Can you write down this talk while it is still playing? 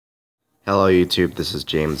Hello YouTube, this is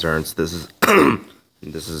James Ernst. This is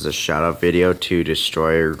this is a shout out video to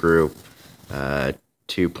DestroyerGroup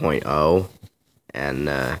 2.0 and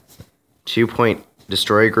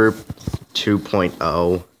DestroyerGroup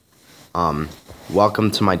 2.0.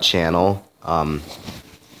 Welcome to my channel.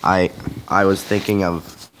 I was thinking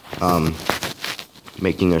of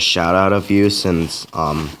making a shout out of you since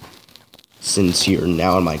you're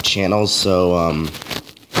now on my channel, so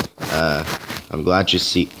I'm glad you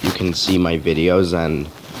can see my videos. And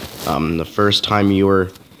the first time you were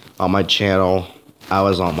on my channel, I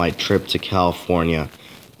was on my trip to California.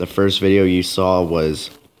 The first video you saw was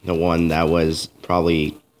the one that was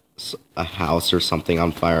probably a house or something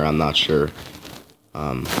on fire. I'm not sure.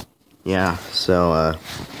 Yeah. So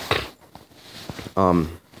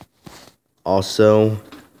also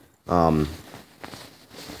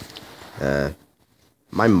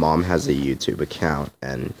my mom has a YouTube account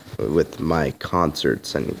and with my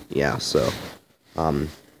concerts, and yeah, so I'm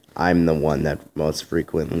the one that most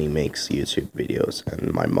frequently makes YouTube videos,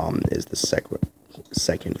 and my mom is the second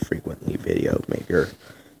frequently video maker.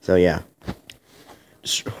 So yeah,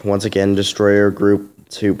 once again, DestroyerGroup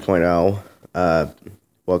 2.0.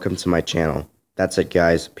 Welcome to my channel. That's it,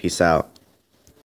 guys. Peace out.